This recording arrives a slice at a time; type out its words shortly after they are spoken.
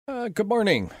Good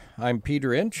morning. I'm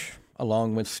Peter Inch,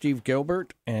 along with Steve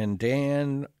Gilbert and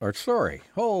Dan.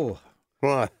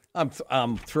 What?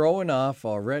 I'm throwing off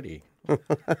already.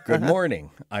 Good morning.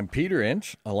 I'm Peter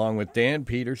Inch, along with Dan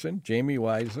Peterson, Jamie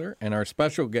Weisler, and our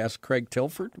special guest, Craig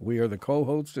Tilford. We are the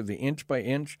co-hosts of the Inch by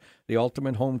Inch, the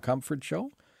Ultimate Home Comfort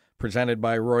Show, presented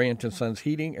by Roy Inch & Sons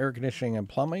Heating, Air Conditioning, and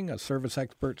Plumbing, a service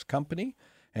experts company,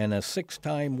 and a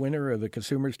 6-time winner of the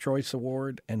Consumer's Choice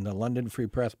Award and the London Free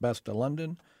Press Best of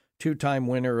London, 2-time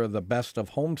winner of the Best of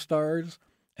Home Stars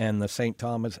and the St.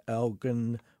 Thomas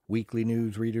Elgin Weekly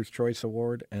News Reader's Choice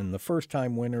Award, and the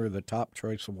first-time winner of the Top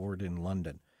Choice Award in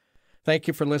London. Thank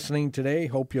you for listening today.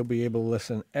 Hope you'll be able to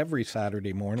listen every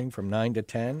Saturday morning from 9 to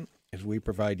 10 as we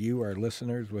provide you, our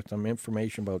listeners, with some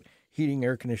information about heating,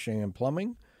 air conditioning, and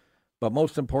plumbing. But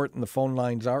most important, the phone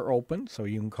lines are open, so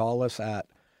you can call us at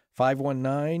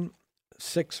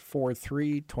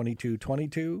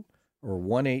 519-643-2222 or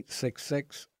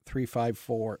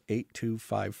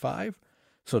 1-866-354-8255.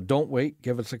 So don't wait.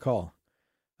 Give us a call.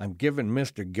 I'm giving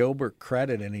Mr. Gilbert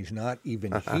credit, and he's not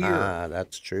even here.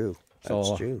 That's true.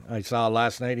 So I saw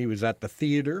last night he was at the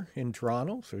theater in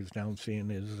Toronto, so he's down seeing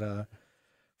his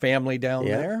family down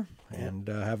there and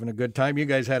having a good time. You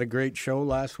guys had a great show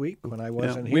last week when I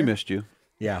wasn't here. We missed you.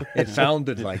 Yeah, it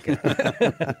sounded like it.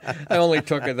 I only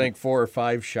took, I think, 4 or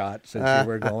 5 shots since you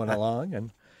were going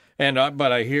along,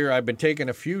 but I hear I've been taking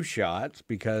a few shots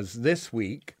because this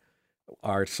week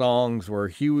our songs were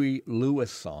Huey Lewis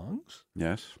songs.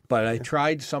 Yes. But I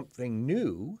tried something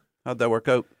new. How'd that work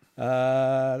out?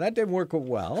 That didn't work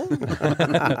well.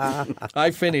 I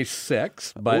finished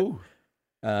 6th, but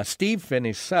Steve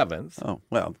finished 7th. Oh,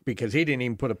 well. Because he didn't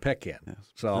even put a pick in. Yes.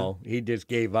 So he just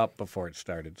gave up before it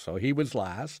started. So he was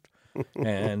last,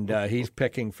 and he's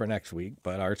picking for next week.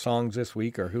 But our songs this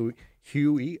week are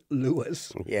Huey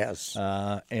Lewis. Yes.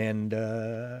 And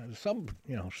some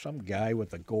guy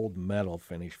with a gold medal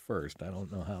finished first. I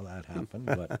don't know how that happened,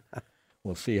 but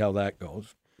we'll see how that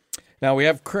goes. Now we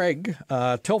have Craig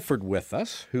Tilford with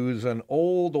us, who's an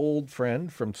old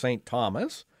friend from St.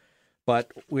 Thomas.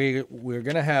 But we're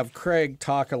going to have Craig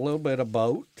talk a little bit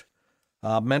about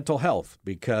mental health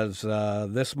because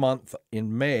this month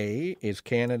in May is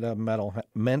Canada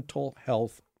Mental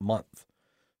Health Month.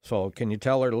 So can you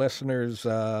tell our listeners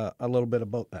a little bit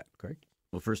about that, Craig?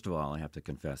 Well, first of all, I have to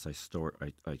confess, I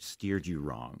steered you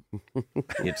wrong.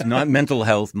 It's not Mental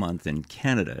Health Month in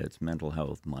Canada. It's Mental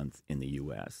Health Month in the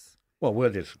U.S. Well,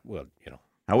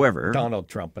 However, Donald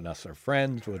Trump and us are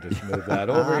friends. We'll just move that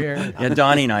over here. Yeah,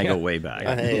 Donnie and I go way back.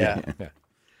 Yeah.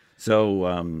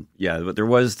 So, but there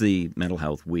was the Mental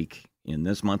Health Week in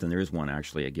this month, and there is one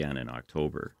actually again in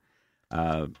October.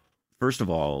 First of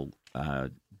all,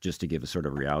 just to give a sort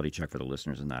of reality check for the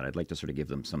listeners in that, I'd like to sort of give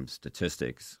them some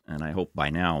statistics, and I hope by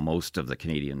now most of the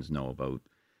Canadians know about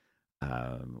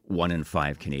 1 in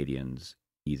 5 Canadians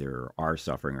either are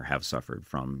suffering or have suffered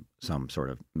from some sort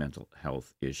of mental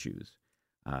health issues.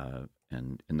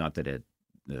 And not that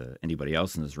anybody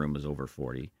else in this room is over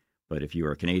 40, but if you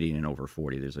are a Canadian and over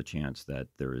 40, there's a chance that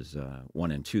there is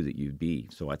 1 in 2 that you'd be.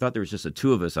 So I thought there was just the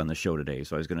 2 of us on the show today.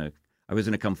 So I was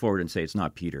gonna come forward and say it's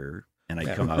not Peter, and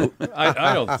I'd come out.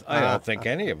 I don't think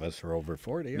any of us are over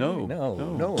 40.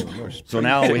 No. So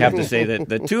now we have to say that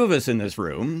the 2 of us in this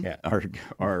room are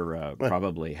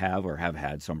probably have or have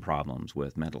had some problems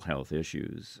with mental health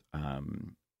issues.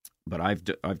 But I've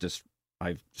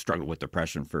struggled with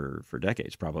depression for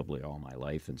decades, probably all my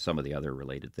life, and some of the other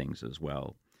related things as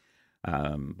well.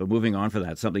 But moving on for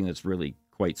that, something that's really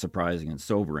quite surprising and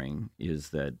sobering is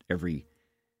that every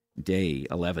day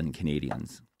 11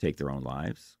 Canadians take their own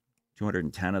lives.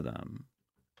 210 of them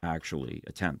actually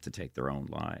attempt to take their own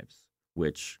lives,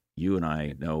 which you and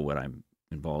I know what I'm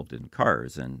involved in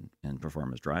cars and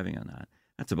performance driving on that.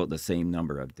 That's about the same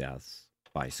number of deaths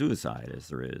by suicide as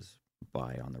there is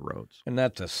by on the roads. And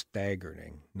that's a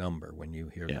staggering number when you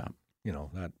hear that. Yeah.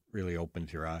 That really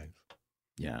opens your eyes.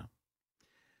 Yeah.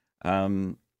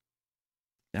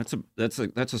 That's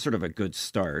a sort of a good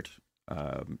start.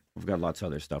 We've got lots of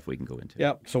other stuff we can go into.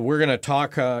 Yeah, so we're going to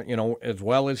talk, as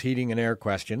well as heating and air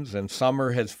questions. And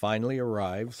summer has finally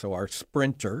arrived. So our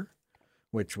Sprinter,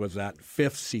 which was that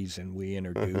 5th season we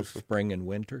introduced, spring and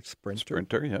winter,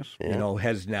 Sprinter, yes.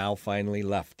 Has now finally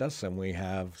left us, and we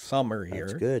have summer here.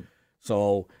 That's good.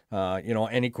 So,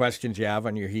 any questions you have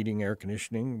on your heating, air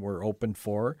conditioning, we're open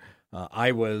for.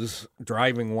 I was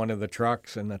driving one of the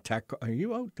trucks, and the tech, are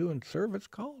you out doing service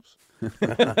calls?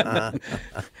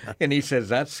 And he says,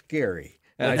 that's scary.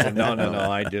 And I said, no,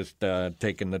 I just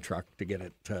taken the truck to get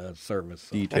it serviced.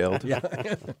 So. Detailed. Yeah.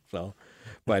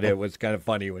 But it was kind of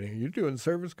funny when you're doing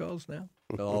service calls now.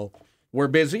 So, we're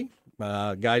busy.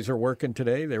 Guys are working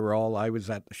today. I was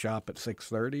at the shop at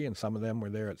 6:30, and some of them were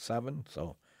there at 7,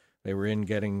 so they were in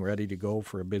getting ready to go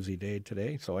for a busy day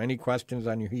today. So any questions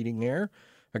on your heating air?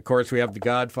 Of course, we have the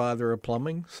godfather of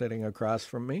plumbing sitting across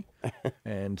from me.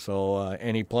 And so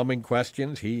any plumbing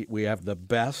questions, we have the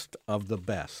best of the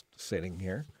best sitting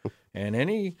here. And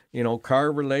any,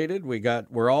 car related,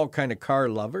 we're all kind of car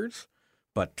lovers,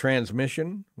 but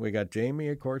transmission, we got Jamie,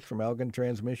 of course, from Elgin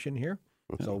Transmission here.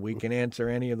 So we can answer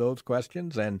any of those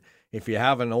questions. And if you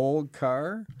have an old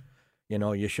car, you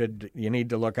need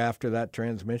to look after that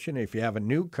transmission. If you have a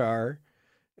new car,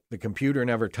 the computer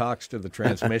never talks to the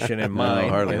transmission in mine.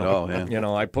 No, hardly at all, yeah.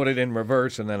 I put it in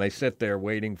reverse, and then I sit there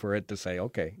waiting for it to say,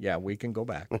 okay, yeah, we can go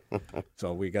back.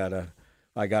 So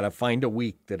I gotta find a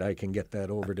week that I can get that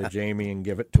over to Jamie and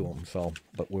give it to him. So,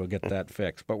 but we'll get that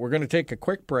fixed. But we're going to take a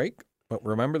quick break. But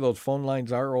remember, those phone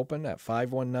lines are open at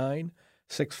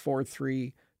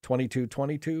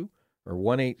 519-643-2222 or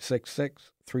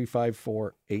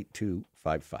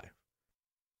 1-866-354-8255.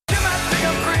 You might think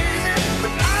I'm crazy,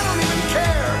 but I don't even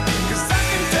care, 'cause I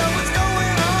can tell what's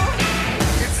going on.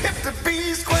 It's hip to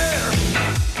be square.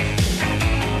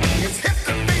 It's hip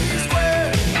to be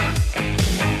square.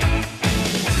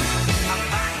 I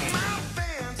like my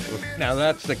fans. Now,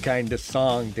 that's the kind of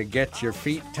song to get your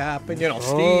feet tapping. Steve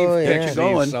yeah. picks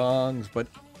Going. these songs, but,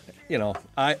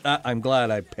 I'm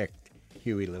glad I picked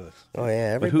Huey Lewis. Oh,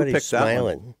 yeah, But who everybody's picked that one?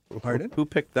 smiling. Pardon? Who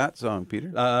picked that song, Peter?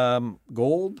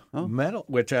 Gold medal,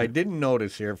 which I didn't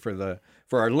notice here for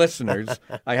our listeners.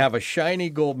 I have a shiny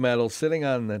gold medal sitting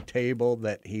on the table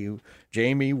that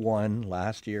Jamie won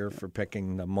last year for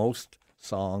picking the most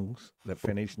songs that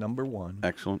finished number 1.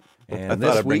 Excellent. And I this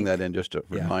thought I'd bring week- that in just to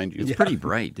remind you. It's pretty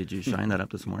bright. Did you shine that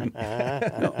up this morning?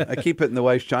 No, I keep it in the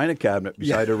wife's china cabinet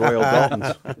beside her Royal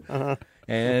Daltons.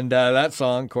 And that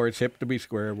song, of course, Hip to Be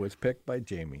Square, was picked by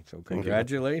Jamie. So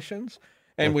congratulations.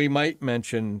 And we might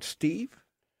mention Steve,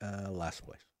 last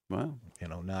place. Wow.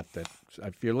 Not that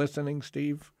if you're listening,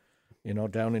 Steve,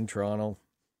 down in Toronto,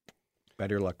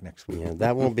 better luck next week. Yeah,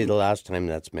 that won't be the last time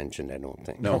that's mentioned, I don't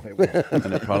think. No,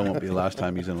 and it probably won't be the last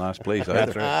time he's in last place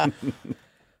either. That's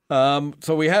right.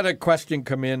 So we had a question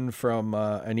come in from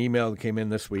an email that came in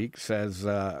this week. Says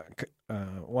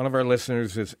one of our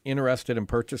listeners is interested in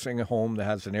purchasing a home that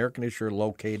has an air conditioner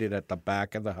located at the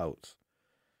back of the house.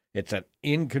 It's an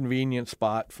inconvenient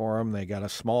spot for them. They got a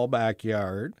small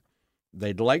backyard.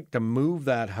 They'd like to move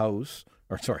that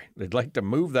they'd like to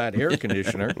move that air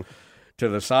conditioner to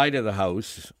the side of the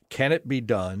house. Can it be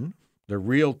done? The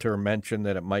realtor mentioned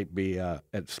that it might be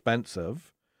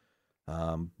expensive,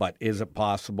 but is it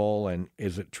possible, and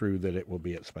is it true that it will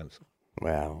be expensive?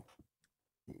 Well,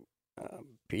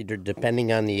 Peter,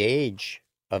 depending on the age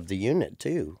of the unit,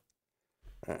 too.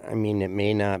 I mean, it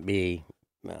may not be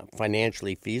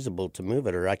financially feasible to move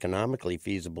it or economically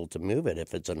feasible to move it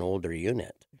if it's an older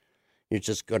unit. You're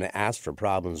just going to ask for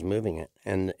problems moving it.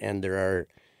 And there are,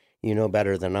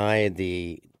 better than I,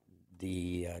 the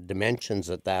dimensions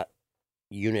that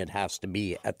unit has to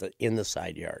be in the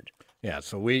side yard. Yeah,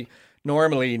 so we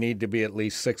normally need to be at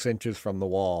least 6 inches from the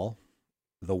wall,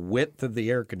 the width of the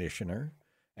air conditioner,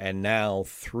 and now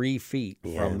 3 feet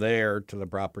from there to the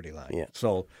property line. Yeah.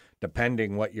 So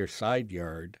depending what your side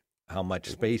yard, how much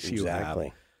space you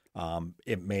Exactly. have,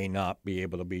 it may not be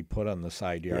able to be put on the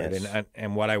side yard. Yes.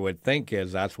 And what I would think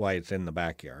is that's why it's in the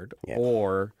backyard, Yeah.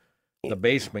 or the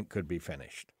basement could be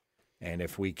finished. And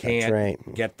if we can't right.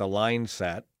 get the line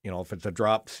set, if it's a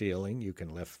drop ceiling, you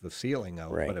can lift the ceiling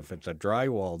out. Right. But if it's a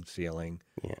drywalled ceiling,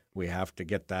 Yeah. we have to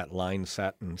get that line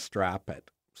set and strap it.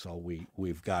 So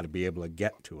we've got to be able to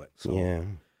get to it. So, Yeah.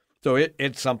 so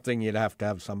it's something you'd have to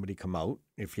have somebody come out.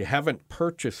 If you haven't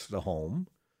purchased the home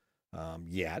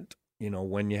yet,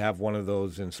 when you have one of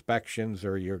those inspections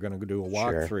or you're going to do a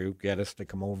Sure. walkthrough, get us to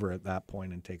come over at that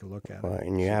point and take a look at Well, it.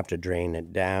 and you have to drain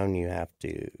it down. You have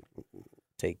to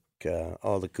take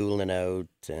all the coolant out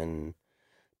and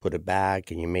put it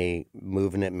back, and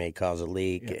moving it may cause a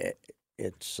leak. Yeah.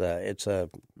 It's a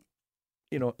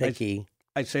picky.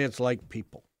 I say it's like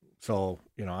people. So,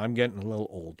 I'm getting a little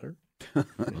older. A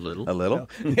little. A little?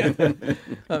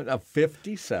 I'm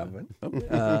 57.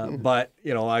 But,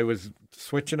 I was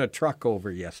switching a truck over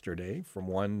yesterday from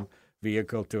one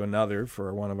vehicle to another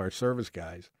for one of our service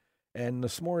guys. And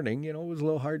this morning, it was a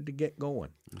little hard to get going.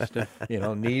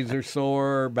 Knees are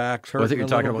sore, back's hurting I think you're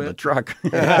talking about the truck.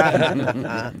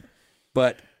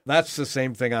 But that's the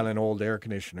same thing on an old air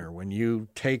conditioner. When you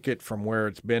take it from where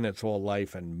it's been its whole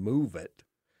life and move it,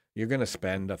 you're going to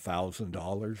spend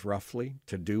 $1,000 roughly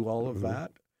to do all of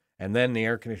that. And then the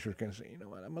air conditioner's going to say, you know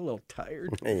what, I'm a little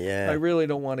tired. Yeah. I really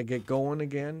don't want to get going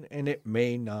again. And it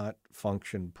may not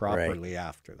function properly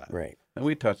after that. Right. And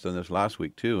we touched on this last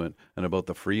week too, and about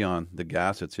the Freon, the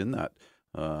gas that's in that.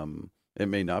 It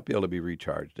may not be able to be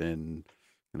recharged. And,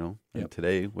 and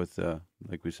today with,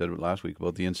 like we said last week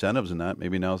about the incentives and that,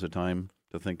 maybe now's the time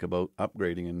to think about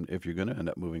upgrading, and if you're going to end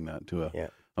up moving that to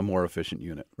a more efficient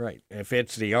unit. Right. If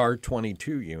it's the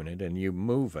R22 unit and you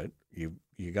move it,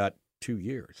 you got 2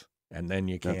 years, and then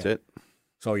you can't. That's it.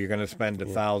 So you're going to spend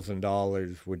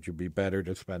 $1,000. Would you be better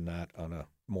to spend that on a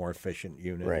more efficient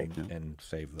unit and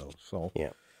save those? So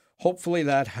hopefully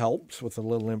that helps with a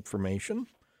little information.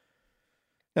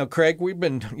 Now, Craig, we've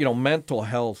been, mental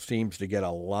health seems to get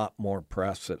a lot more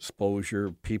press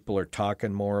exposure. People are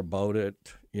talking more about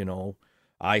it.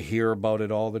 I hear about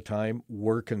it all the time.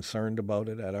 We're concerned about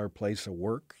it at our place of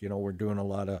work. We're doing a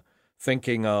lot of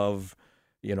thinking of,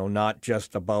 not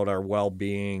just about our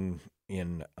well-being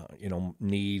in,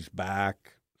 knees,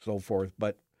 back, so forth,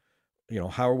 but,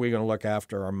 how are we going to look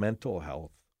after our mental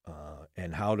health?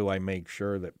 And how do I make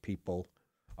sure that people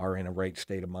are in a right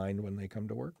state of mind when they come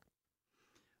to work?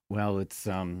 Well, it's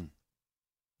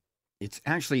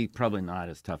actually probably not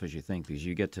as tough as you think, because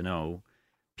you get to know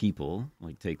people.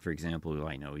 Like, take, for example,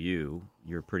 I know you.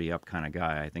 You're a pretty up kind of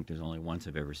guy. I think there's only once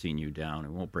I've ever seen you down. I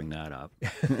won't bring that up.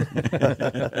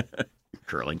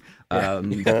 Curling. Should have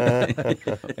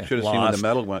seen when the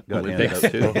medal got handed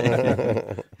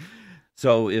out, too.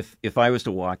 So if I was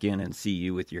to walk in and see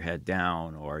you with your head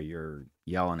down, or you're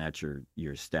yelling at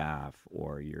your staff,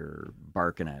 or you're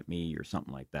barking at me or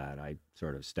something like that, I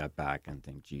sort of step back and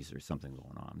think, geez, there's something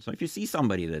going on. So if you see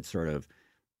somebody that's sort of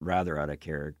rather out of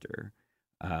character,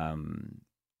 I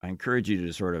encourage you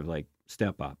to sort of like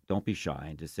step up. Don't be shy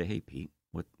and just say, hey, Pete,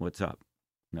 what's up?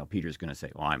 Peter's going to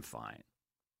say, oh, I'm fine.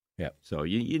 Yeah. So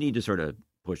you need to sort of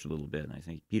push a little bit. And I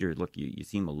say, Peter, look, you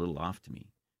seem a little off to me.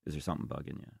 Is there something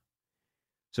bugging you?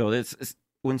 So it's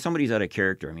when somebody's out of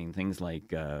character, I mean, things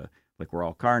like we're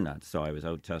all car nuts. So I was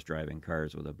out test driving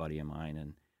cars with a buddy of mine,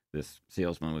 and this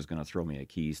salesman was going to throw me a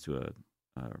keys to a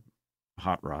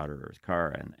hot rod or his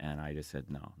car. And I just said,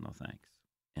 no thanks.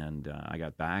 And I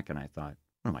got back and I thought,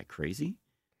 am I crazy?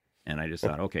 And I just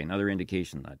thought, okay, another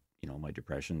indication that, my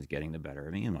depression's getting the better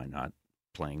of me, and I'm not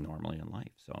playing normally in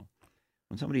life. So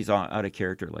when somebody's out of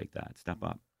character like that, step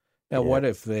up. Now, what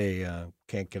if they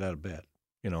can't get out of bed?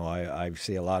 I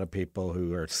see a lot of people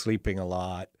who are sleeping a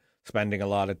lot, spending a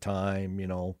lot of time,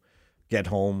 get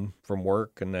home from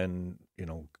work and then,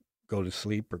 go to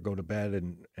sleep or go to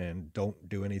bed and don't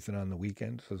do anything on the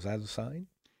weekends. Is that a sign?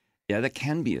 Yeah, that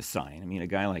can be a sign. I mean, a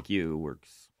guy like you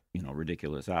works,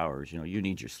 ridiculous hours. You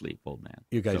need your sleep, old man.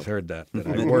 You guys heard that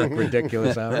I work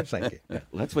ridiculous hours? Thank you. Yeah.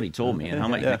 Well, that's what he told me. And how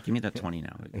much? Give me that 20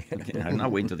 now. I'm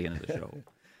not waiting until the end of the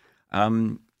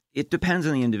show. It depends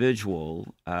on the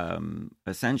individual.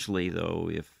 Essentially, though,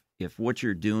 if what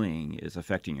you're doing is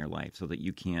affecting your life so that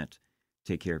you can't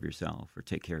take care of yourself or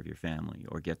take care of your family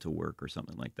or get to work or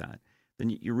something like that, then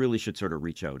you really should sort of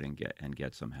reach out and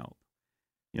get some help.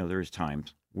 There's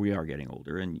times we are getting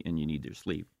older and you need your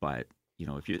sleep, but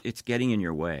if it's getting in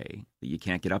your way that you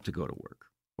can't get up to go to work,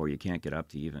 or you can't get up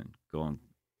to even go and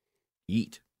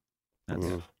eat, that's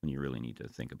when you really need to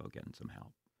think about getting some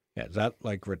help. Yeah, is that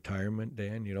like retirement,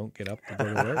 Dan? You don't get up to go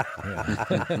to work?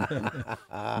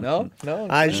 Yeah. No.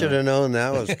 I should have known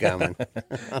that was coming.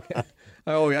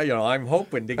 Oh, yeah, I'm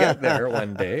hoping to get there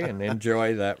one day and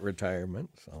enjoy that retirement.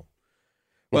 So,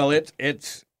 well,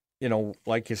 it's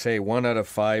like you say, 1 out of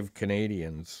 5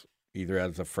 Canadians, either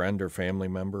as a friend or family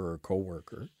member or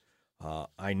coworker.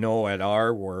 I know at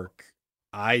our work,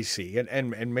 I see it,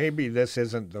 and maybe this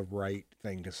isn't the right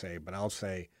thing to say, but I'll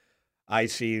say, I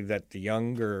see that the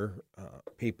younger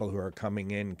people who are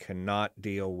coming in cannot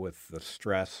deal with the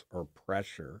stress or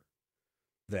pressure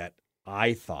that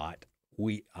I thought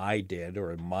I did,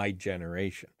 or in my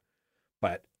generation.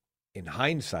 But in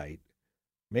hindsight,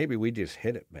 maybe we just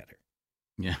hit it better.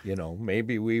 Yeah.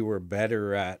 Maybe we were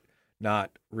better at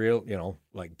not real,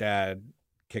 like Dad,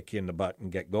 kick you in the butt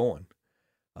and get going,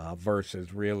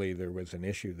 versus really there was an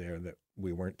issue there that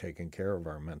we weren't taking care of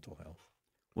our mental health.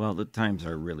 Well, the times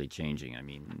are really changing. I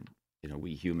mean,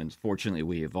 we humans, fortunately,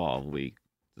 we evolved. We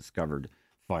discovered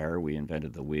fire. We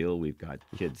invented the wheel. We've got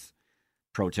kids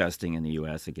protesting in the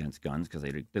U.S. against guns because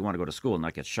they want to go to school and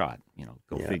not get shot.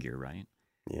 Go figure, right?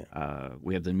 Yeah.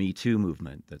 We have the Me Too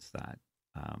movement. That's that.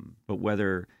 But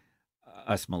whether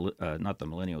us, not the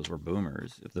millennials, we're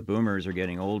boomers. If the boomers are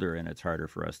getting older and it's harder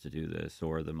for us to do this,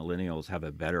 or the millennials have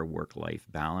a better work-life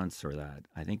balance, or that,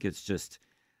 I think it's just...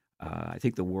 I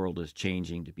think the world is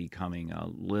changing to becoming a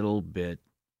little bit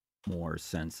more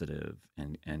sensitive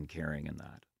and caring in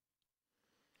that.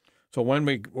 So when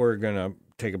we're going to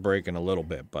take a break in a little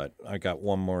bit, but I got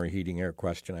one more heating air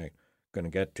question I'm going to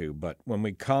get to. But when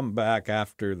we come back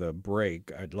after the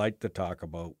break, I'd like to talk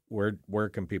about where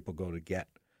can people go to get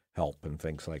help and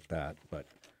things like that. But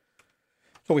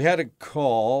so we had a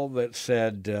call that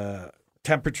said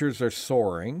temperatures are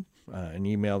soaring, an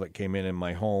email that came in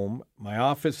my home. My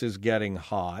office is getting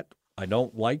hot. I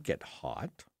don't like it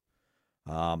hot.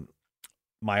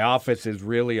 My office is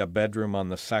really a bedroom on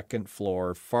the second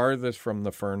floor, farthest from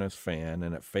the furnace fan,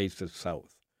 and it faces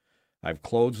south. I've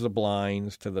closed the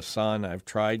blinds to the sun. I've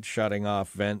tried shutting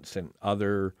off vents in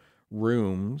other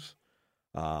rooms,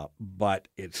 but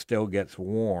it still gets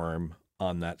warm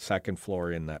on that second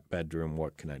floor in that bedroom.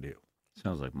 What can I do?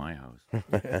 Sounds like my house.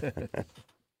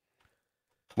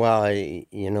 Well,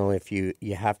 if you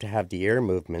have to have the air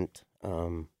movement,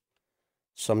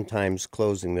 sometimes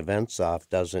closing the vents off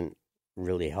doesn't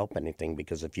really help anything,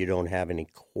 because if you don't have any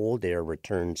cold air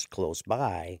returns close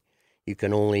by, you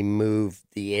can only move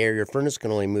the air. Your furnace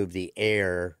can only move the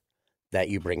air that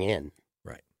you bring in.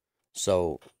 Right.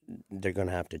 So they're going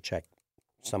to have to check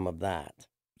some of that.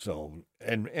 So,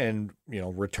 and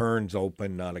returns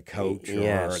open, not a couch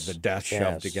Yes, or the desk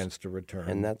shoved against a return.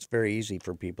 And that's very easy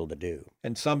for people to do.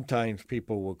 And sometimes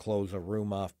people will close a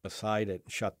room off beside it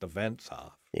and shut the vents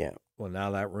off. Yeah. Well,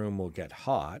 now that room will get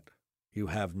hot. You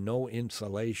have no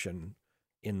insulation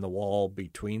in the wall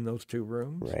between those two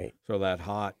rooms. Right. So that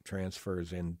hot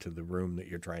transfers into the room that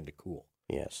you're trying to cool.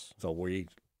 Yes. So we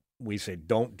say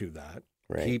don't do that.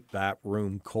 Right. Keep that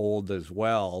room cold as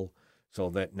well, so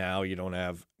that now you don't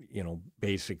have,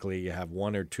 basically you have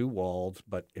one or two walls,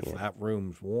 but if that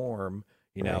room's warm,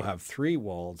 you now have three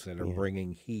walls that are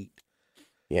bringing heat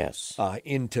Yes.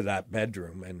 into that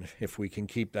bedroom. And if we can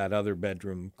keep that other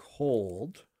bedroom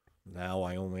cold, now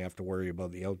I only have to worry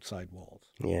about the outside walls.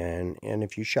 Yeah, and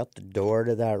if you shut the door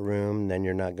to that room, then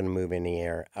you're not going to move any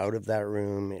air out of that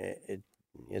room.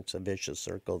 It's a vicious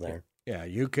circle there. Yeah,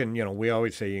 you can, we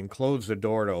always say you can close the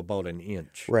door to about an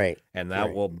inch. Right. And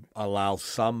that will allow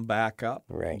some backup,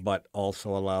 Right. but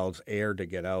also allows air to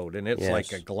get out. And it's Yes.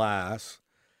 like a glass.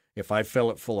 If I fill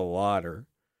it full of water,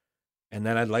 and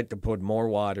then I'd like to put more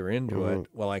water into it,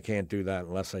 well, I can't do that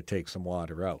unless I take some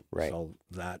water out. Right. So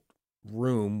that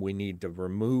room, we need to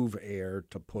remove air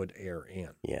to put air in.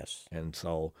 Yes. And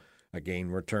so, again,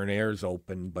 return air is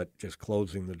open, but just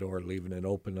closing the door, leaving it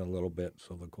open a little bit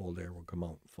so the cold air will come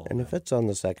out and fall And down. if it's on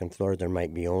the second floor, there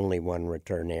might be only one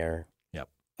return air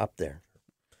up there.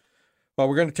 Well,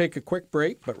 we're going to take a quick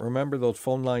break, but remember those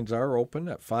phone lines are open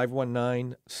at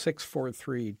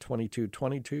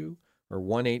 519-643-2222 or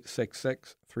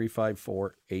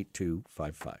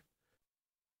 1-866-354-8255.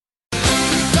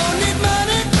 Don't need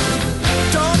money,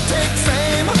 don't take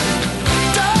fame,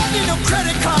 don't need no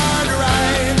credit card to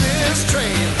ride this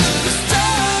train. The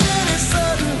start is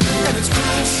sudden and it's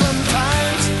cruel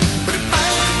sometimes, but it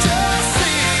might just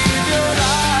save your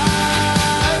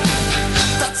life.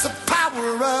 That's the power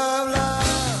of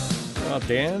love. Well,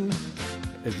 Dan,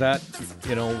 is that,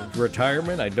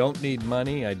 retirement? I don't need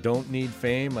money. I don't need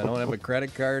fame. I don't have a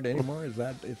credit card anymore. Is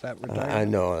that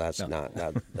retirement? No, that's not.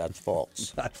 That's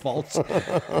false. That's false.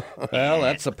 Well,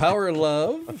 that's the power of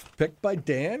love, picked by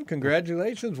Dan.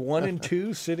 Congratulations, 1 and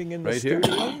 2, sitting in the Right here.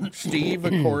 studio. Steve,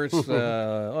 of course. Last.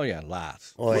 Oh, yeah.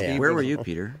 Steve Where was- were you,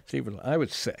 Peter? Steve, I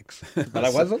was 6, but I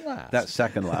wasn't last. That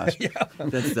second last.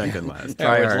 That's second last.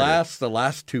 I was harder. last the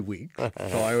last 2 weeks,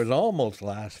 so I was almost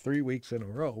last 3 weeks in a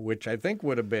row, which I think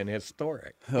would have been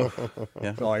historic. Yeah.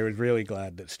 So I was really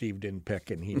glad that Steve didn't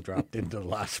pick and he dropped into the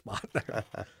last spot there.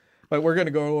 But we're going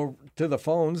to go to the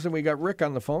phones, and we got Rick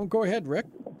on the phone. Go ahead, Rick.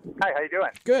 Hi, how you doing?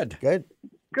 Good. Good.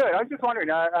 Good. I was just wondering,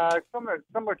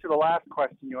 similar to the last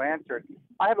question you answered,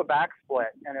 I have a back split,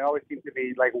 and it always seems to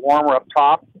be like warmer up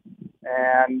top.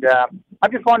 And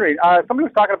I'm just wondering, somebody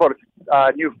was talking about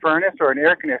a new furnace or an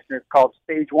air conditioner. It's called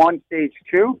Stage 1, Stage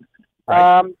 2.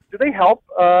 Right. Do they help?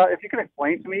 If you can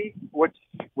explain to me which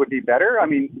would be better, I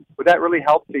mean, would that really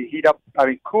help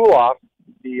to cool off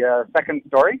the second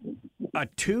story? A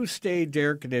 2-stage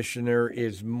air conditioner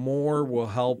will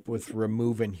help with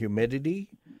removing humidity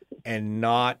and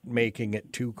not making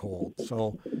it too cold.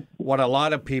 So what a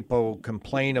lot of people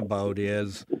complain about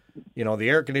is, the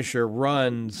air conditioner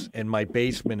runs and my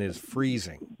basement is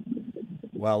freezing.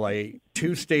 Well, a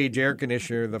 2-stage air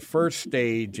conditioner, the first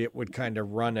stage, it would kind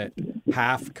of run at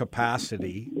half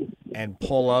capacity and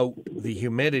pull out the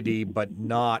humidity but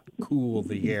not cool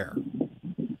the air.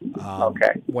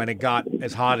 Okay. When it got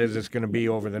as hot as it's going to be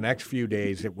over the next few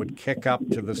days, it would kick up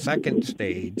to the second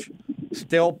stage,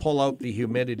 still pull out the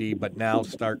humidity, but now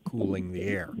start cooling the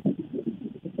air.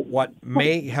 What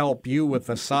may help you with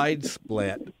a side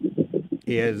split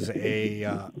is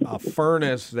a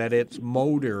furnace that its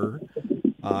motor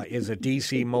is a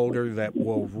DC motor that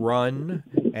will run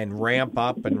and ramp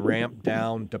up and ramp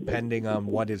down depending on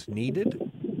what is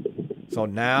needed. So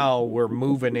now we're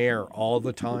moving air all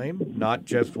the time, not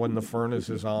just when the furnace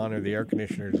is on or the air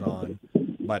conditioner is on,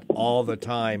 but all the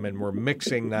time. And we're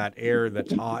mixing that air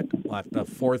that's hot at the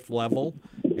 4th level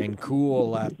and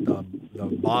cool at the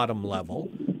bottom level.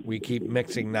 We keep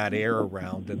mixing that air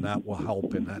around, and that will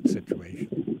help in that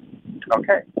situation.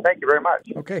 Okay. Thank you very much.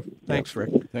 Okay. Thanks, Rick.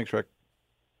 Thanks, Rick.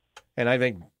 And I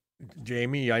think,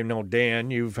 Jamie, I know,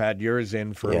 Dan, you've had yours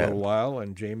in for a little while,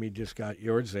 and Jamie just got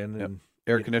yours in. Yep. And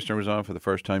Air conditioner was on for the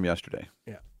first time yesterday.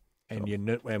 Yeah. And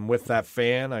and with that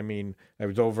fan, I mean, I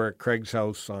was over at Craig's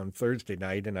house on Thursday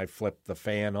night, and I flipped the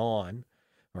fan on,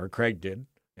 or Craig did,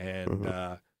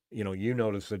 and you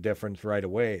notice the difference right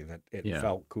away that it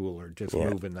felt cooler just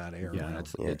moving that air around.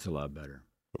 It's a lot better.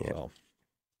 Yeah. So,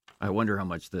 I wonder how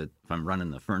much if I'm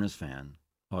running the furnace fan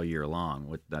all year long,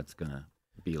 what that's going to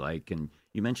be like. And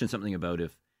you mentioned something about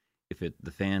if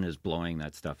the fan is blowing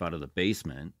that stuff out of the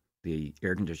basement, the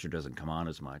air conditioner doesn't come on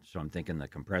as much. So I'm thinking the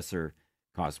compressor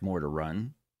costs more to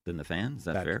run than the fan. Is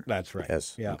that fair? That's right.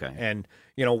 Yes. Yeah. Okay. And,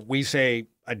 we say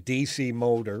a DC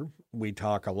motor, we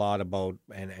talk a lot about,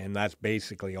 and that's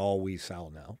basically all we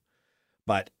sell now.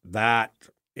 But that,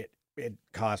 it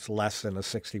costs less than a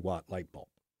 60-watt light bulb.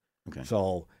 Okay.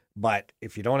 So, but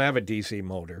if you don't have a DC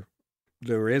motor,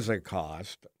 there is a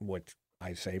cost, which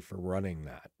I say for running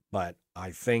that. But I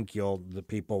think the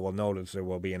people will notice there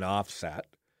will be an offset.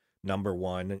 Number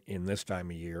one, in this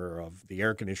time of year, of the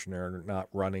air conditioner not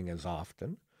running as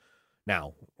often.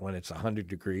 Now, when it's 100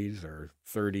 degrees or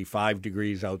 35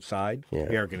 degrees outside, the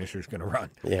air conditioner's going to run.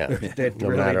 Yeah. It No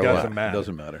really matter doesn't what. matter. It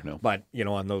doesn't matter, no. But,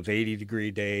 on those 80-degree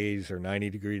days or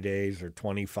 90-degree days or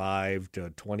 25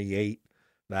 to 28,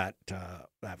 that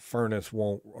furnace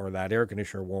won't, or that air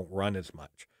conditioner won't run as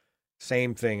much.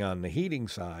 Same thing on the heating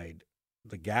side,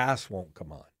 the gas won't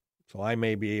come on. So I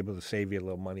may be able to save you a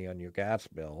little money on your gas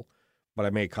bill, but I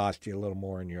may cost you a little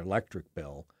more on your electric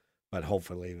bill, but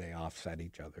hopefully they offset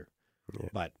each other. Yeah.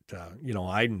 But,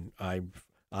 I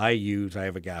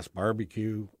have a gas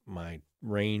barbecue. My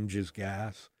range is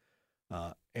gas.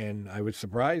 And I was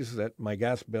surprised that my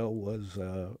gas bill was,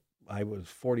 I was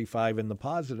 45 in the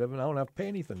positive, and I don't have to pay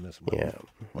anything this month. Yeah.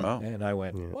 Wow. And I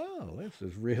went, wow, this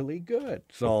is really good.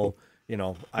 So,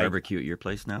 Barbecue at your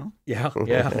place now? Yeah,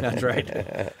 that's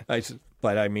right.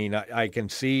 But I mean, I can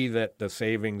see that the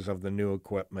savings of the new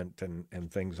equipment and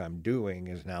things I'm doing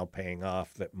is now paying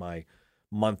off, that my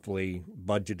monthly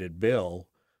budgeted bill,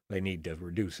 they need to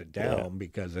reduce it down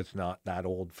because it's not that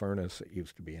old furnace that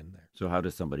used to be in there. So how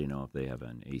does somebody know if they have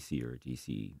an AC or a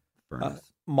DC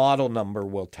furnace? Model number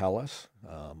will tell us,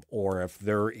 or if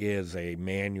there is a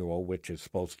manual which is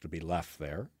supposed to be left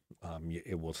there,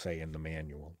 it will say in the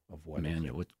manual of what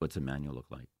manual. What's a manual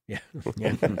look like? Yeah.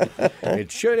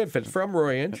 It should, if it's from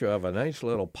Roy Inch, have a nice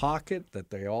little pocket that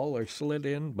they all are slid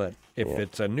in. But if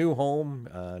it's a new home,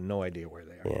 no idea where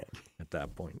they are at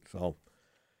that point. So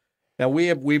now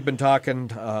we've been talking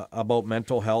about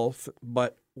mental health,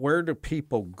 but where do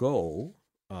people go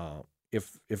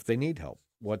if they need help?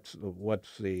 What's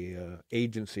the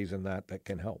agencies in that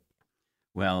can help?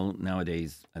 Well,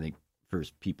 nowadays, I think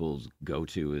first people's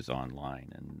go-to is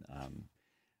online, and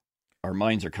our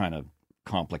minds are kind of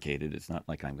complicated. It's not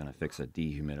like I'm going to fix a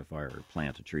dehumidifier or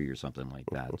plant a tree or something like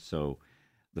that. So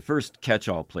the first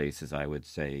catch-all place is, I would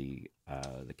say,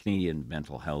 the Canadian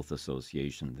Mental Health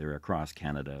Association. They're across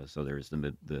Canada. So there's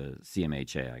the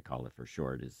CMHA, I call it for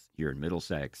short, is here in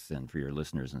Middlesex, and for your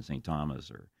listeners in St.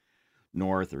 Thomas or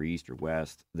north or east or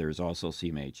west, there's also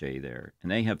CMHA there.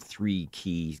 And they have three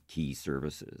key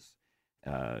services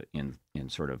in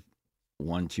sort of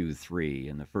 1, 2, 3.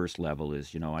 And the first level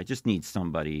is, I just need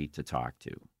somebody to talk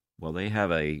to. Well, they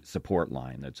have a support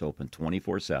line that's open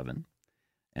 24/7.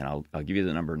 And I'll give you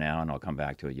the number now, and I'll come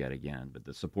back to it yet again. But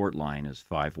the support line is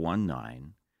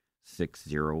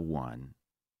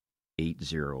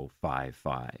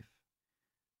 519-601-8055.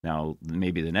 Now,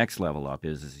 maybe the next level up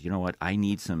is I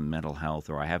need some mental health,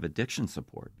 or I have addiction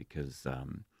support, because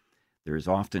there's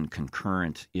often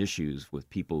concurrent issues with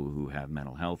people who have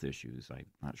mental health issues. I'm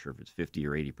not sure if it's 50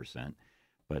 or 80%,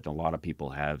 but a lot of people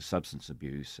have substance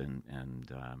abuse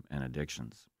and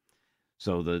addictions.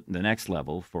 So the next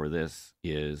level for this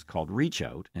is called Reach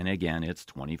Out, and again, it's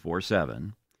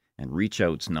 24/7. And Reach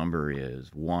Out's number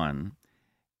is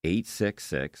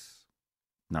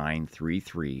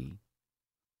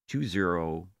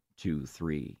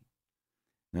 1-866-933-2023.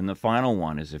 Then the final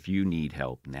one is if you need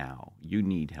help now, you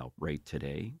need help right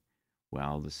today.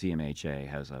 Well, the CMHA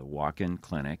has a walk-in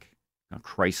clinic a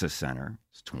crisis center.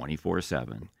 It's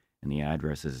 24/7, and the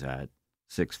address is at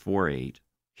 648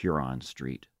 Huron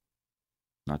Street,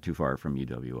 not too far from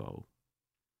UWO.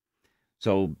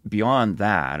 So beyond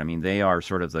that, I mean, they are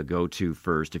sort of the go-to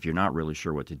first. If you're not really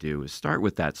sure what to do, is start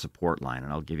with that support line,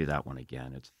 and I'll give you that one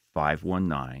again. It's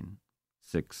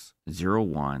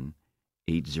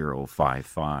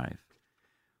 519-601-8055.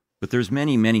 But there's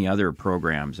many, many other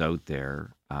programs out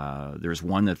there. There's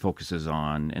one that focuses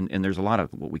on, and there's a lot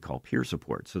of what we call peer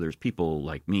support. So there's people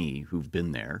like me who've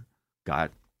been there,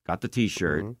 got the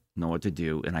T-shirt, know what to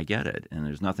do, and I get it. And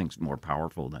there's nothing more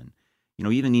powerful than,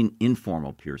 even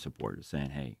informal peer support is saying,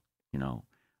 hey,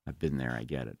 I've been there, I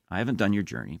get it. I haven't done your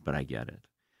journey, but I get it.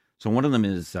 So one of them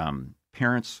is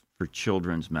Parents for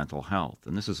Children's Mental Health.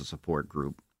 And this is a support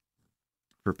group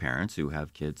for parents who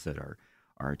have kids that are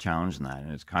challenged in that.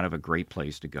 And it's kind of a great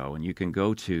place to go. And you can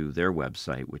go to their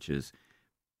website, which is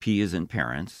P as in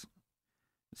parents,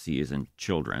 C as in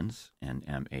children's, and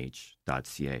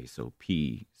MH.ca. So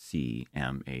PCMH.ca.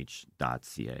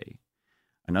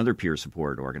 Another peer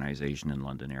support organization in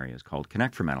London area is called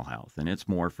Connect for Mental Health, and it's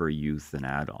more for youth and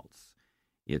adults.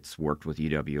 It's worked with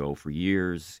UWO for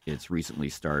years. It's recently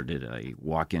started a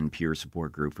walk-in peer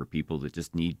support group for people that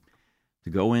just need to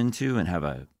go into and have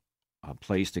a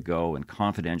place to go and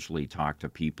confidentially talk to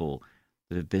people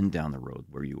that have been down the road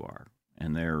where you are.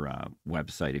 And their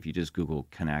website, if you just Google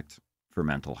Connect for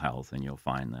Mental Health, and you'll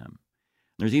find them.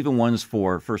 There's even ones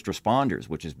for first responders,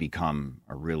 which has become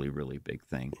a really, really big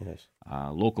thing. Yes.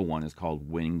 Local one is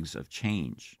called Wings of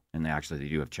Change, and they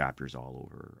do have chapters all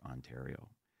over Ontario.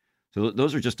 So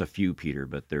those are just a few, Peter,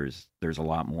 but there's a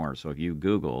lot more. So if you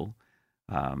Google,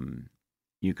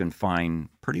 you can find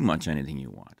pretty much anything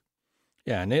you want.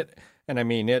 Yeah,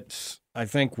 I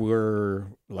think we're,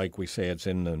 like we say, it's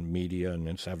in the media and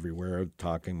it's everywhere,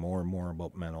 talking more and more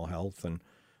about mental health, and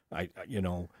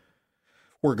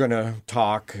we're going to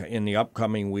talk in the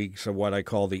upcoming weeks of what I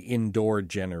call the indoor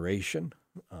generation,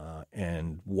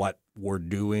 and what we're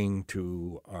doing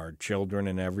to our children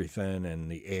and everything,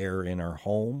 and the air in our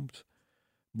homes.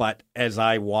 But as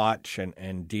I watch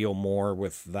and deal more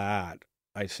with that,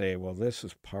 I say, well, this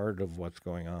is part of what's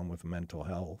going on with mental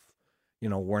health.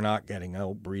 We're not getting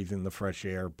out, breathing the fresh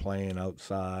air, playing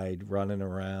outside, running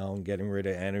around, getting rid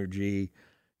of energy.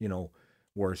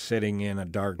 We're sitting in a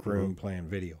dark room playing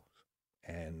videos.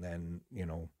 And then,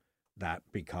 that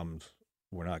becomes,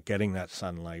 we're not getting that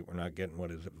sunlight. We're not getting,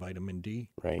 vitamin D?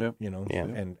 Right. Yep.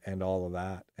 And all of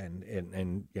that.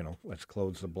 And let's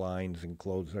close the blinds and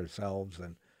close ourselves.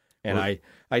 And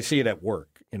I see it at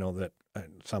work, that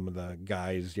some of the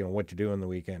guys, what you do on the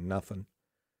weekend, nothing.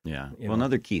 Yeah.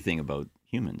 Another key thing about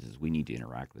humans is we need to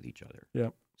interact with each other.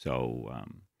 Yep. So,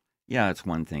 it's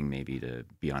one thing maybe to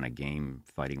be on a game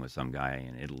fighting with some guy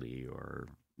in Italy or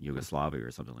Yugoslavia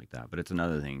or something like that. But it's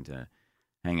another thing to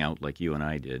hang out like you and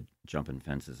I did, jumping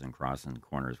fences and crossing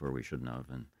corners where we shouldn't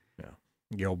have. And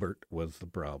Gilbert was the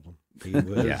problem. He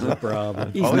was the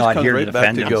problem. He's Always not comes here right to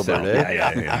back defend to himself. Gilbert, eh?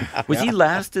 Yeah. Was he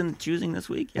last in choosing this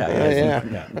week? Yeah.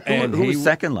 And Who was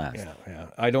second last? Yeah.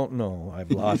 I don't know.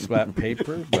 I've lost that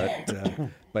paper,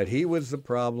 but he was the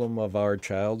problem of our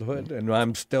childhood, and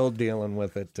I'm still dealing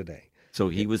with it today. So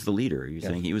he was the leader. Are you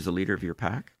saying he was the leader of your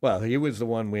pack? Well, he was the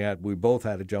one we both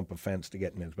had to jump a fence to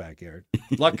get in his backyard.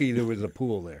 Lucky there was a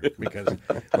pool there, because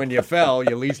when you fell,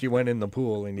 at least you went in the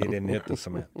pool and you didn't hit the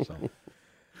cement. So.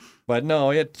 But no,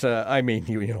 we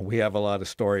have a lot of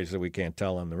stories that we can't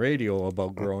tell on the radio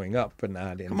about growing up and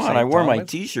not in Come on, St. I wore my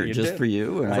Thomas. T-shirt You just did. for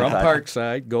you. And From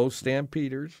Parkside, go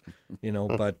Stampeders,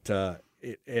 but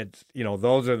it's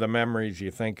those are the memories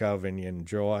you think of and you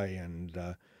enjoy.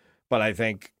 And but I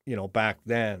think, back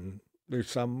then, there's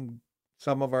some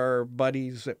of our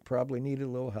buddies that probably needed a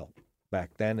little help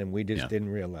back then, and we just didn't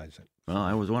realize it. Well,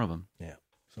 I was one of them. Yeah.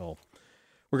 So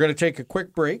we're going to take a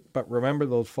quick break, but remember,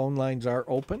 those phone lines are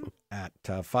open at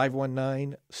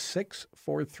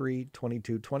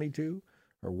 519-643-2222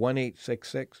 or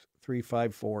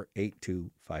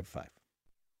 1-866-354-8255.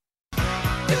 Do you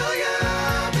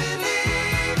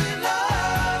believe in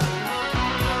love?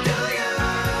 Do you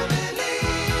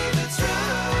believe it's true?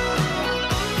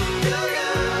 Do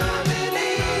you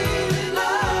believe in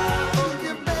love? Oh,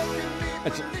 you're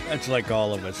making me It's like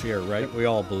all of us here, right? We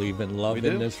all believe in love We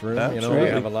in do. this room. Absolutely. We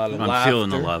have a lot of I'm laughter. feeling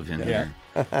the love in here.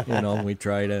 We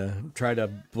try to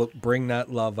bring that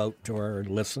love out to our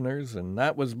listeners, and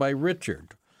that was by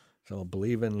Richard. So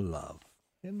believe in love.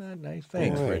 Isn't that nice?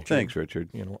 Thanks, All right. Richard. Thanks, Richard.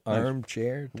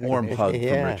 Armchair. Warm technician. hug from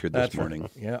Yeah. Richard this That's right. morning.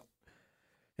 Yeah.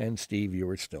 And Steve, you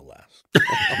were still last.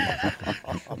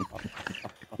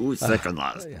 Who's second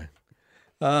last?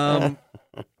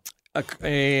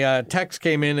 A text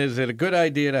came in. Is it a good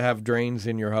idea to have drains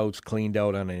in your house cleaned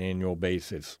out on an annual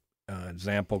basis?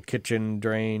 Example, kitchen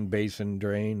drain, basin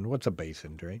drain. What's a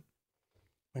basin drain?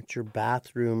 What's your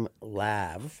bathroom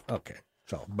lav? Okay.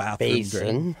 So bathroom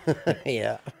drain. Basin.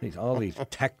 Yeah. All these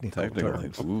technical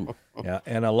terms. Ooh. Yeah,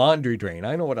 and a laundry drain.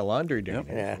 I know what a laundry drain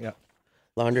is. Yeah.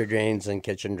 Laundry drains and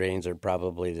kitchen drains are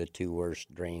probably the two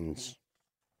worst drains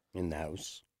in the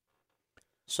house.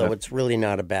 So it's really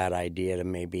not a bad idea to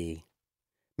maybe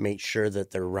make sure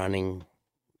that they're running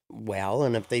well.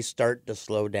 And if they start to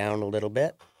slow down a little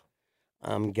bit,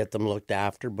 get them looked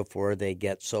after before they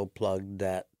get so plugged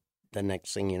that the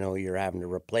next thing you know, you're having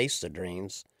to replace the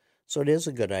drains. So it is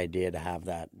a good idea to have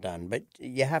that done. But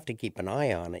you have to keep an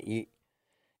eye on it.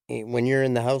 When you're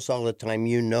in the house all the time,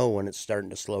 you know when it's starting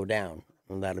to slow down.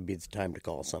 And that'll be the time to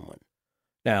call someone.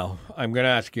 Now, I'm going to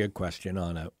ask you a question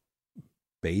on a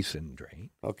basin drain.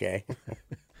 Okay.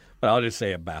 But I'll just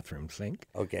say a bathroom sink.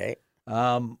 Okay.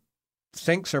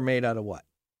 Sinks are made out of what?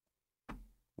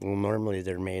 Well, normally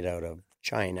they're made out of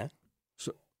china.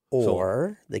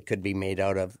 So They could be made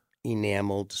out of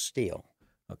enameled steel.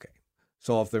 Okay.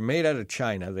 So if they're made out of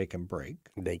china, they can break.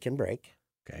 They can break.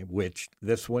 Okay. Which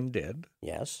this one did.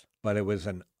 Yes. But it was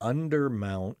an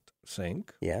undermount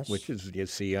sink. Yes. Which is you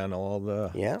see on all the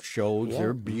Yeah. shows. Yeah.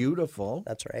 They're beautiful.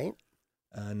 That's right.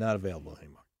 Not available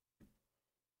anymore.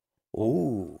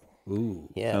 Ooh.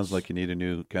 Yes. Sounds like you need a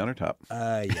new countertop.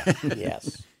 Yeah.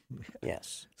 Yes.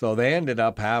 Yes. So they ended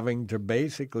up having to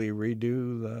basically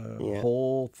redo the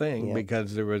whole thing Yeah.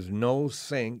 because there was no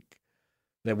sink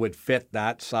that would fit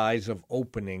that size of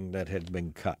opening that had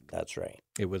been cut. That's right.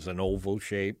 It was an oval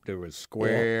shape. There was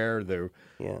square, there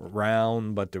Yeah.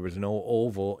 round, but there was no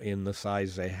oval in the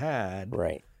size they had.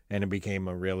 Right. And it became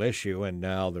a real issue, and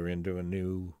now they're into a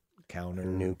new counter. A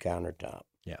new countertop.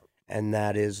 Yeah. And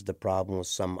that is the problem with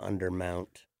some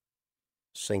undermount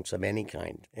sinks of any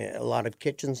kind. A lot of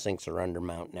kitchen sinks are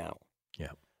undermount now.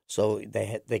 Yeah. So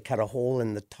they cut a hole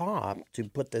in the top to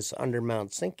put this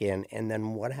undermount sink in, and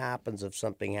then what happens if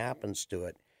something happens to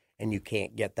it and you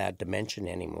can't get that dimension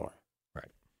anymore?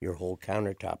 Right. Your whole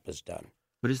countertop is done.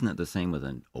 But isn't it the same with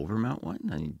an overmount one?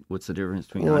 I mean, what's the difference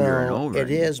between under and over?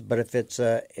 It is, but if it's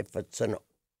an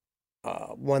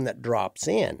one that drops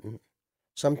in,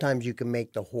 sometimes you can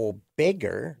make the hole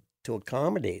bigger to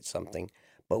accommodate something.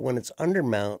 But when it's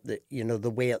undermount, the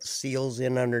way it seals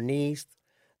in underneath,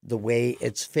 the way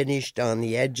it's finished on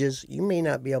the edges, you may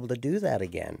not be able to do that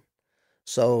again.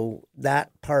 So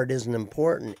that part isn't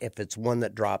important if it's one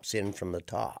that drops in from the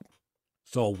top.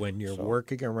 So when you're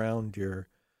working around your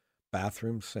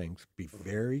bathroom sinks, be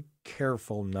very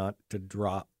careful not to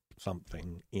drop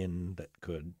something in that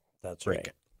could break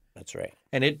it. That's right.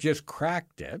 And it just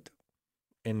cracked it.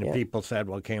 And the Yeah. people said,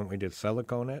 well, can't we just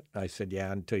silicone it? I said,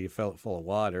 yeah, until you fill it full of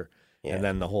water. Yeah. And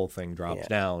then the whole thing drops Yeah.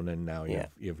 down, and now Yeah.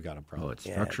 you've got a problem. Oh, it's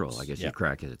structural. I guess you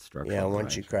crack it. It's structural. Yeah,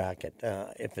 once you right? crack it.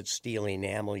 If it's steel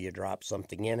enamel, you drop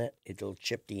something in it, it'll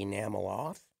chip the enamel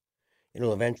off.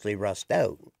 It'll eventually rust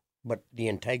out, but the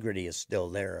integrity is still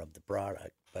there of the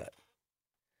product. But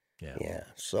yeah,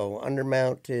 so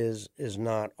undermount is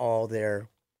not all they're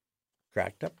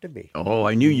cracked up to be. Oh,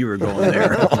 I knew you were going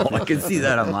there. Oh, I could see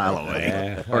that a mile away,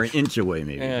 Yeah. or an inch away,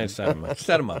 maybe. Yeah, set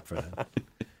them up for that.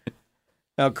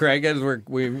 Now, Craig, as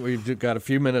we've got a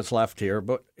few minutes left here,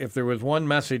 but if there was one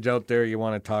message out there you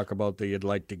want to talk about that you'd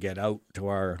like to get out to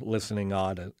our listening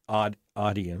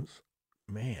audience,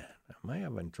 man, am I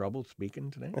having trouble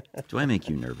speaking today? Do I make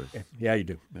you nervous? Yeah, you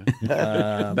do.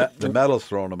 The metal's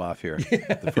throwing them off here.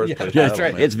 The first place. that's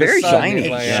right. It's very The sun shiny. is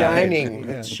like- It's shining.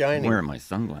 It's I'm shining. wearing my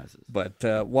sunglasses. But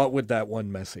what would that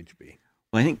one message be?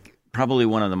 Well, I think probably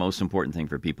one of the most important thing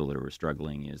for people that are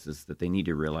struggling is that they need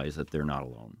to realize that they're not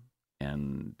alone.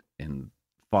 And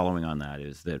following on that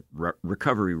is that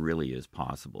recovery really is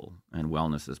possible and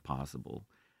wellness is possible.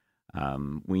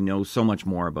 We know so much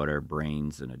more about our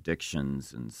brains and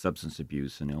addictions and substance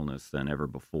abuse and illness than ever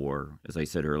before. As I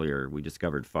said earlier, we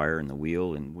discovered fire in the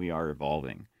wheel, and we are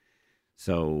evolving.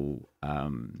 So I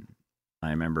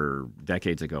remember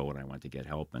decades ago when I went to get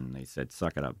help, and they said,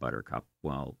 "Suck it up, Buttercup."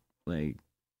 Well, they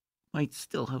might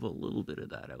still have a little bit of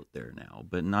that out there now,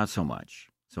 but not so much.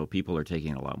 So people are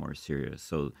taking it a lot more serious.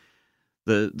 So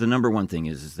the number one thing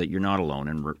is that you're not alone,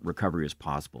 and recovery is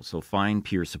possible. So find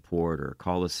peer support or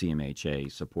call the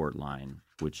CMHA support line,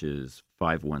 which is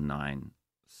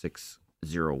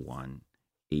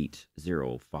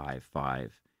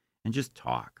 519-601-8055, and just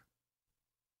talk.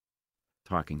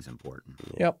 Talking's important.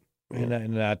 Yep.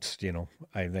 And that's,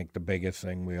 I think the biggest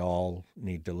thing, we all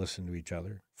need to listen to each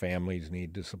other. Families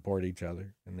need to support each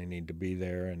other, and they need to be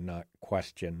there and not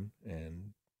question.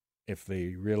 And if they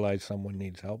realize someone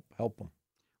needs help, help them.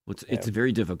 Well, it's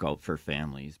very difficult for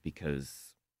families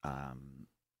because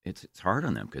it's hard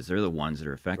on them because they're the ones that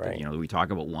are affected. Right. You know, we talk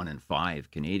about 1 in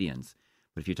 5 Canadians,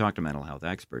 but if you talk to mental health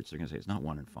experts, they're going to say it's not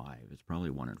 1 in 5. It's probably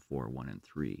 1 in 4, 1 in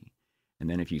 3. And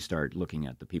then if you start looking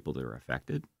at the people that are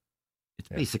affected, it's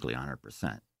basically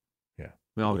 100%. Yeah.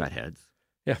 We all got heads.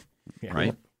 Yeah.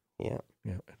 Right? Yeah.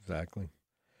 Yeah, exactly.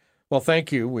 Well,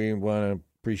 thank you. We want to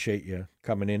appreciate you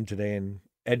coming in today and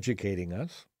educating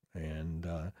us, and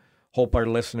hope our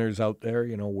listeners out there,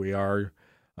 you know, we are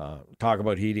talk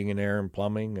about heating and air and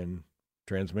plumbing and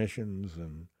transmissions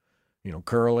and, you know,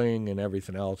 curling and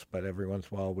everything else, but every once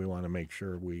in a while we want to make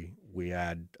sure we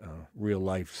add real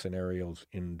life scenarios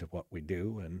into what we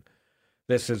do, and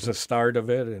this is the start of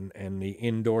it, and the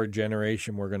indoor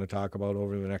generation we're going to talk about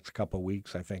over the next couple of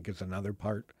weeks, I think, is another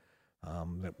part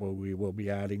that we will be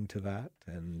adding to that.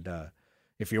 And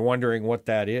if you're wondering what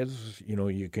that is, you know,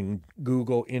 you can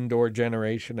Google indoor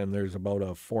generation, and there's about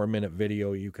a 4-minute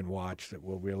video you can watch that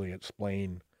will really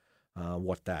explain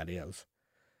what that is.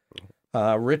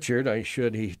 Richard,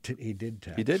 he did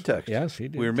text. He did text. Yes, he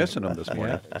did. We were text. missing him this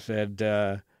morning. Yeah,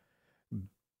 said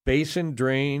basin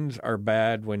drains are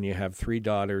bad when you have 3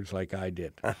 daughters like I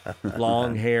did.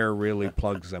 Long hair really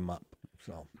plugs them up.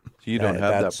 So you don't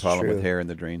have that That's problem with true. hair in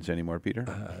the drains anymore, Peter?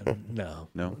 no,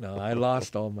 No? I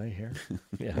lost all my hair.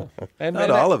 Yeah, and Not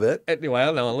all of it.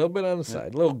 Well, no, a little bit on the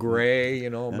side, a little gray. You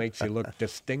know, makes you look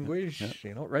distinguished.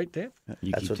 You know, right there.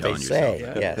 You That's keep what they telling say.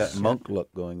 yourself Yeah. Yes. That monk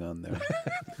look going on there.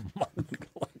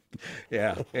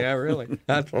 Yeah, really.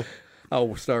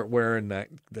 I'll start wearing the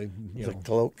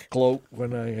Cloak.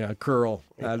 when I curl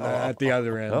at the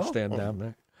other end, Oh. stand down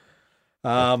there.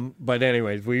 But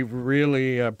anyways, we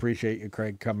really appreciate you,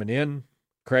 Craig, coming in.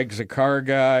 Craig's a car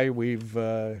guy. We've,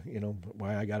 I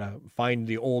got to find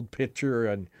the old picture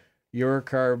and your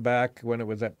car back when it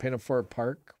was at Pinafore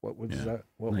Park. What was that?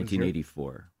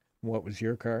 1984. What was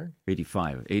your car?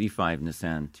 85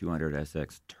 Nissan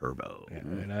 200SX Turbo. Yeah,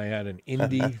 and I had an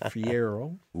Indy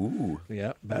Fiero. Ooh.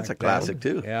 Yeah, That's back a classic,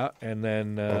 then. too. Yeah, and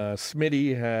then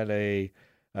Smitty had a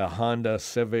Honda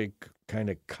Civic,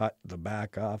 kind of cut the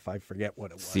back off. I forget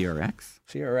what it was. CRX?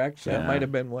 CRX, that Yeah. might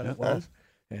have been what it was.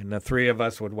 And the 3 of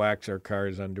us would wax our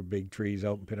cars under big trees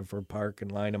out in Pinafore Park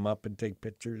and line them up and take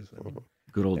pictures. And,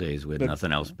 Good old days. We had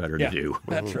nothing else better yeah, to do.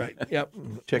 that's right. Yep.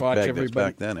 Chick Watch magnets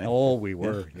everybody. back then, eh? Oh, we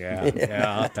were.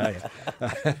 Yeah, I'll tell you.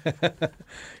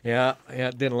 yeah,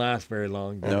 it didn't last very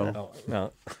long. No.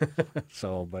 No.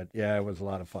 So, but yeah, it was a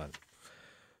lot of fun.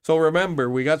 So remember,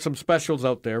 we got some specials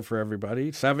out there for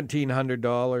everybody.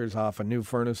 $1,700 off a new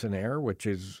furnace and air, which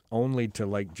is only to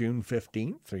like June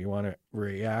 15th. So you want to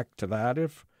react to that.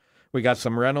 If we got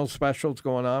some rental specials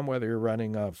going on, whether you're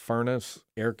running a furnace,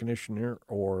 air conditioner,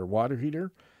 or water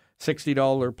heater.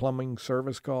 $60 plumbing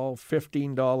service call,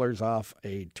 $15 off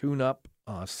a tune-up,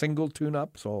 single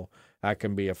tune-up. So that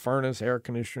can be a furnace, air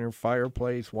conditioner,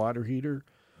 fireplace, water heater.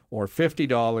 Or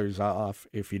 $50 off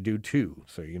if you do 2.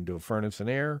 So you can do a furnace and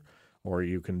air, or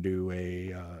you can do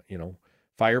a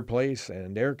fireplace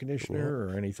and air conditioner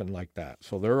or anything like that.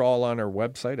 So they're all on our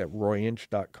website at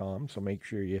royinch.com. So make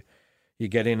sure you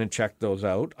get in and check those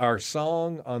out. Our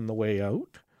song on the way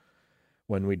out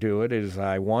when we do it is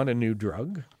 "I Want a New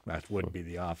Drug." That would be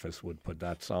The Office would put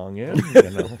that song in.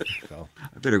 So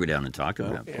I better go down and talk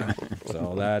about it. yeah.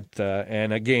 So that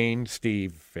and again,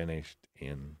 Steve finished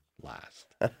in last.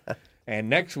 And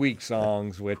next week's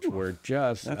songs, which were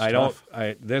just That's I tough.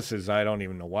 don't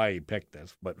even know why he picked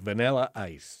this, but Vanilla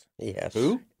Ice. Yes.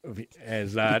 Who?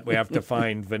 As that we have to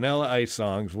find Vanilla Ice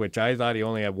songs, which I thought he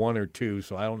only had 1 or 2,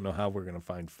 so I don't know how we're going to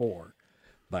find 4.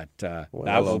 But that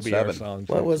will be our 7. songs.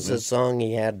 What next was week. the song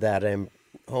he had that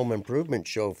Home Improvement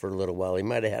show for a little while? He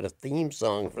might have had a theme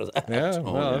song for that. Yeah,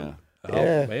 Oh, well, yeah.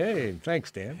 Oh, hey, thanks,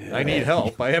 Dan. I need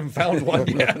help. I haven't found one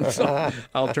yet, so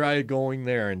I'll try going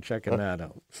there and checking that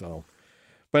out. So,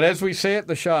 but as we say at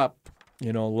the shop,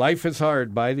 life is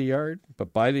hard by the yard,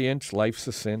 but by the inch, life's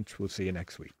a cinch. We'll see you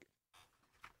next week.